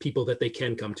those people that they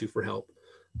can come to for help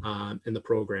in the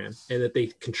program, and that they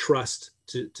can trust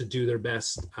to do their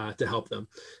best to help them.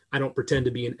 I don't pretend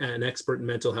to be an expert in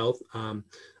mental health.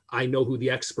 I know who the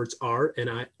experts are, and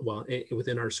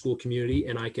within our school community,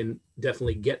 and I can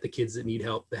definitely get the kids that need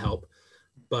help the help.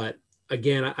 But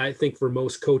again, I think for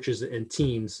most coaches and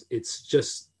teams, it's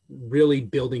just really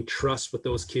building trust with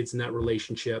those kids in that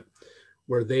relationship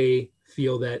where they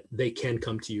feel that they can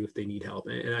come to you if they need help.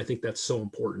 And I think that's so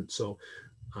important. So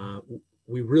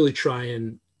we really try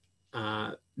and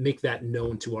make that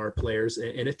known to our players.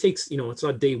 And it takes, it's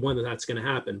not day one that's going to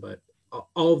happen, but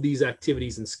all of these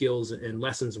activities and skills and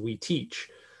lessons we teach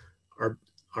are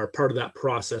part of that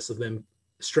process of them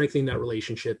strengthening that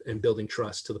relationship and building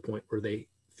trust to the point where they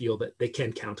feel that they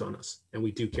can count on us and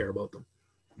we do care about them.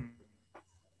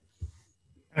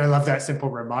 And I love that simple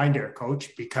reminder,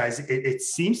 Coach, because it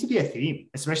seems to be a theme,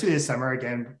 especially this summer.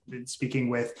 Again, speaking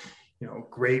with,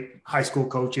 great high school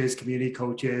coaches, community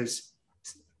coaches,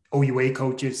 OUA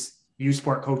coaches, U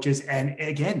Sport coaches. And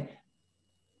again,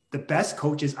 the best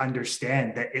coaches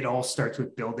understand that it all starts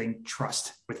with building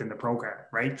trust within the program,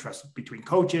 right? Trust between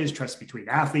coaches, trust between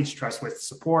athletes, trust with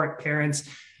support, parents.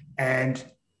 And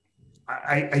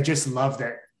I just love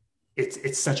that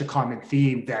it's such a common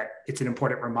theme that it's an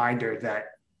important reminder that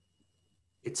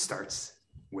it starts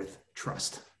with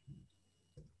trust.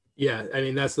 Yeah, I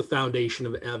mean, that's the foundation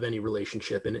of any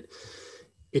relationship. And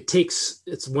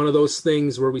it's one of those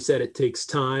things where we said it takes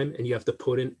time and you have to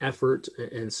put in effort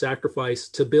and sacrifice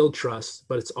to build trust,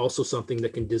 but it's also something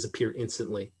that can disappear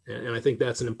instantly. And I think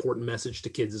that's an important message to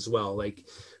kids as well. Like,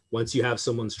 once you have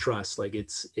someone's trust, like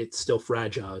it's still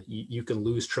fragile. You can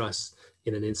lose trust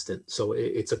in an instant. So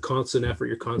it's a constant effort.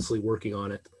 You're constantly working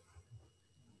on it.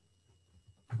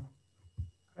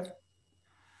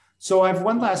 So I have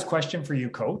one last question for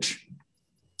you, Coach.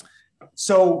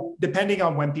 So depending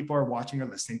on when people are watching or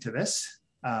listening to this,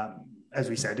 as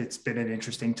we said, it's been an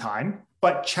interesting time,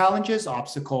 but challenges,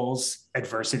 obstacles,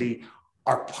 adversity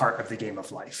are part of the game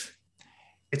of life.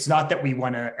 It's not that we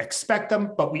want to expect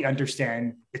them, but we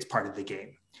understand it's part of the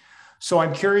game. So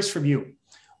I'm curious from you,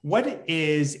 what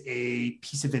is a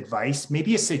piece of advice,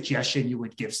 maybe a suggestion you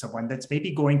would give someone that's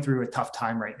maybe going through a tough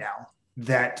time right now?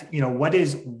 That, what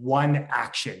is one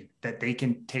action that they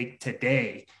can take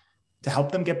today to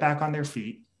help them get back on their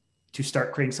feet, to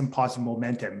start creating some positive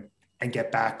momentum and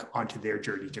get back onto their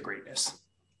journey to greatness?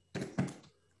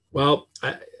 Well,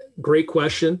 great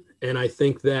question. And I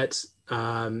think that,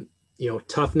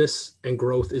 toughness and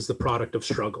growth is the product of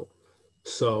struggle.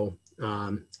 So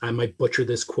I might butcher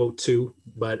this quote too,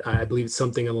 but I believe it's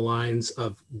something on the lines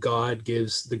of God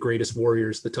gives the greatest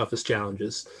warriors the toughest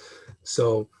challenges.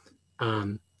 So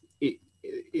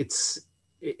it's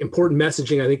important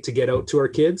messaging, I think, to get out to our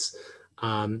kids.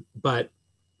 But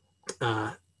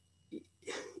I'll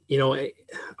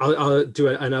do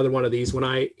another one of these. When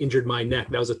I injured my neck,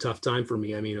 that was a tough time for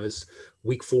me. I mean, it was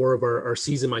week 4 of our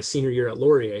season, my senior year at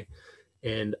Laurier,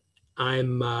 and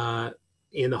I'm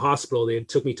in the hospital. They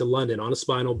took me to London on a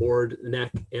spinal board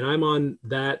neck, and I'm on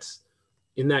that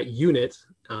in that unit.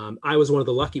 I was one of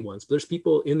the lucky ones, but there's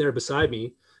people in there beside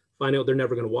me find out they're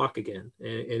never going to walk again.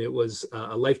 And it was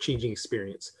a life-changing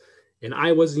experience. And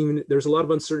I wasn't even, there's a lot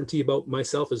of uncertainty about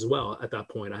myself as well at that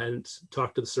point. I hadn't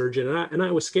talked to the surgeon and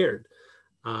I was scared.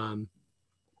 And,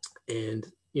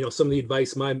 some of the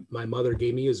advice my mother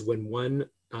gave me is when one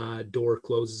door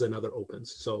closes, another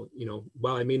opens. So,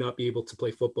 while I may not be able to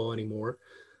play football anymore,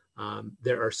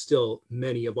 there are still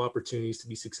many of opportunities to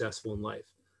be successful in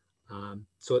life.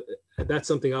 So that's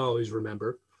something I'll always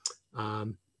remember.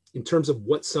 In terms of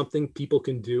what's something people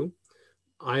can do,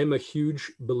 I am a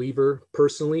huge believer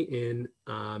personally in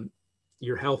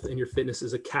your health and your fitness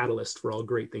is a catalyst for all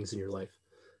great things in your life.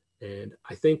 And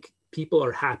I think people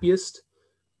are happiest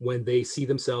when they see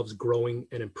themselves growing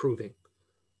and improving.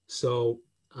 So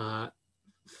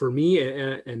for me,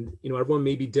 and everyone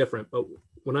may be different, but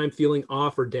when I'm feeling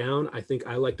off or down, I think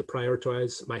I like to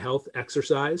prioritize my health,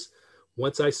 exercise.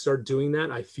 Once I start doing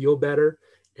that, I feel better.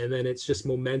 And then it's just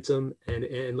momentum.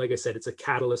 And like I said, it's a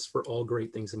catalyst for all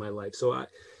great things in my life. So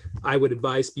I would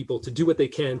advise people to do what they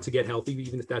can to get healthy,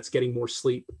 even if that's getting more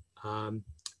sleep,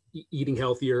 eating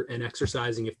healthier, and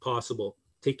exercising if possible.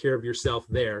 Take care of yourself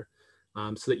there,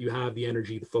 so that you have the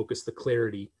energy, the focus, the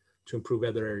clarity to improve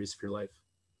other areas of your life.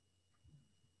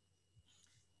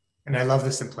 And I love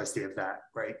the simplicity of that,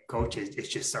 right? Coach, it's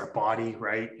just our body,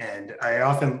 right? And I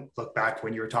often look back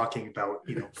when you were talking about,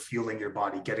 fueling your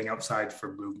body, getting outside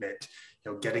for movement,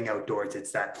 getting outdoors.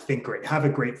 It's that think great, have a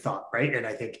great thought, right? And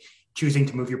I think choosing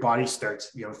to move your body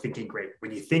starts, thinking great.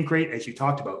 When you think great, as you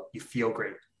talked about, you feel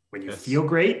great. When you feel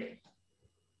great,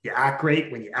 you act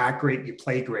great. When you act great, you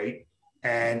play great.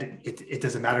 And it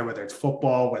doesn't matter whether it's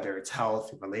football, whether it's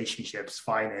health, relationships,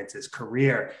 finances,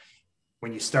 career.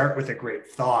 When you start with a great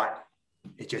thought,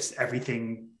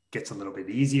 everything gets a little bit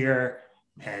easier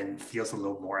and feels a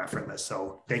little more effortless.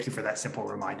 So thank you for that simple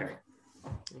reminder.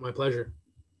 My pleasure.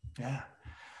 Yeah.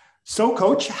 So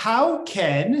Coach, how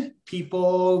can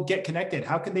people get connected?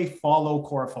 How can they follow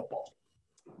Cora Football?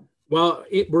 Well,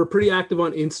 we're pretty active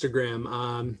on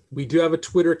Instagram. We do have a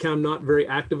Twitter account, not very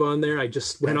active on there. I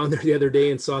just went on there the other day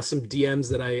and saw some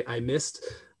DMs that I missed.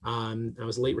 I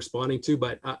was late responding to,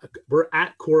 but we're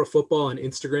at Cora Football on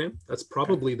Instagram. That's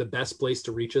probably the best place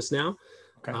to reach us now.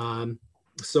 Okay.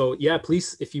 So yeah,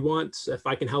 please, if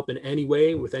I can help in any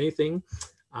way with anything,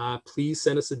 please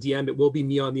send us a DM. It will be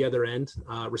me on the other end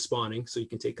responding, so you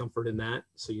can take comfort in that.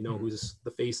 So who's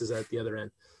the faces at the other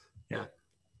end. Yeah.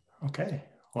 Okay.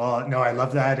 Well, no, I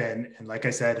love that. And like I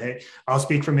said, hey, I'll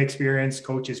speak from experience.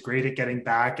 Coach is great at getting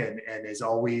back and is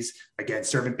always, again,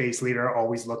 servant-based leader,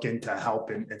 always looking to help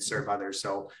and serve others.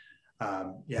 So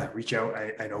reach out.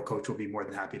 I know Coach will be more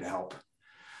than happy to help.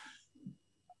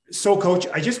 So Coach,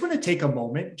 I just want to take a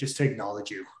moment just to acknowledge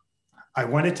you. I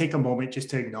want to take a moment just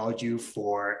to acknowledge you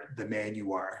for the man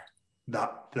you are,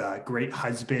 the great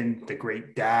husband, the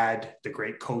great dad, the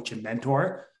great coach and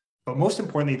mentor, but most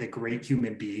importantly, the great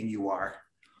human being you are.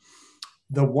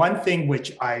 The one thing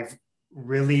which I've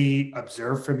really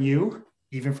observed from you,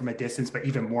 even from a distance, but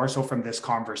even more so from this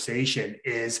conversation,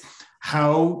 is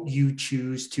how you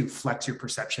choose to flex your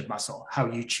perception muscle, how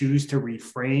you choose to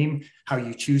reframe, how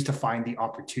you choose to find the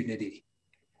opportunity.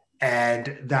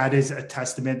 And that is a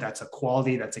testament, that's a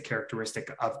quality, that's a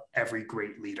characteristic of every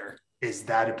great leader, is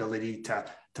that ability to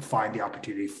find the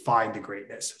opportunity, find the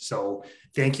greatness. So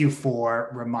thank you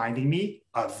for reminding me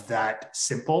of that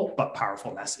simple but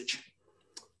powerful message.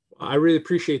 I really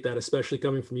appreciate that, especially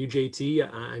coming from you,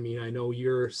 JT. I mean, I know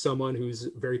you're someone who's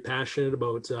very passionate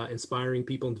about inspiring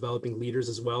people and developing leaders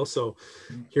as well. So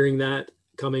hearing that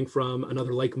coming from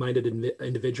another like-minded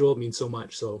individual means so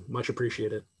much. So much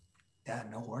appreciated. Yeah,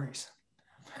 no worries.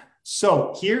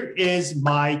 So here is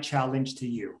my challenge to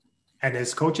you. And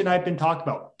as Coach and I have been talking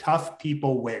about, tough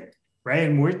people win, right?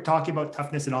 And we're talking about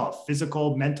toughness in all,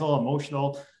 physical, mental,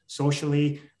 emotional,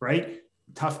 socially, right?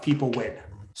 Tough people win.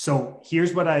 So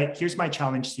here's my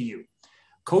challenge to you.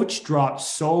 Coach dropped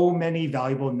so many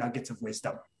valuable nuggets of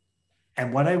wisdom.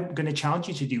 And what I'm going to challenge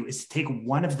you to do is to take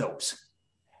one of those.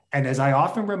 And as I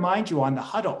often remind you on the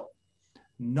huddle,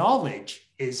 knowledge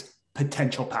is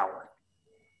potential power.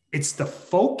 It's the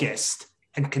focused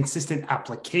and consistent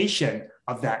application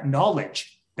of that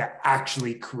knowledge that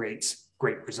actually creates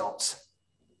great results.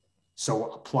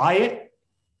 So apply it,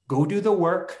 go do the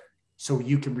work so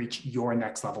you can reach your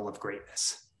next level of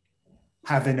greatness.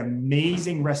 Have an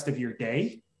amazing rest of your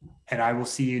day, and I will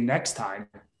see you next time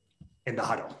in the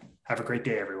huddle. Have a great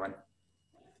day, everyone.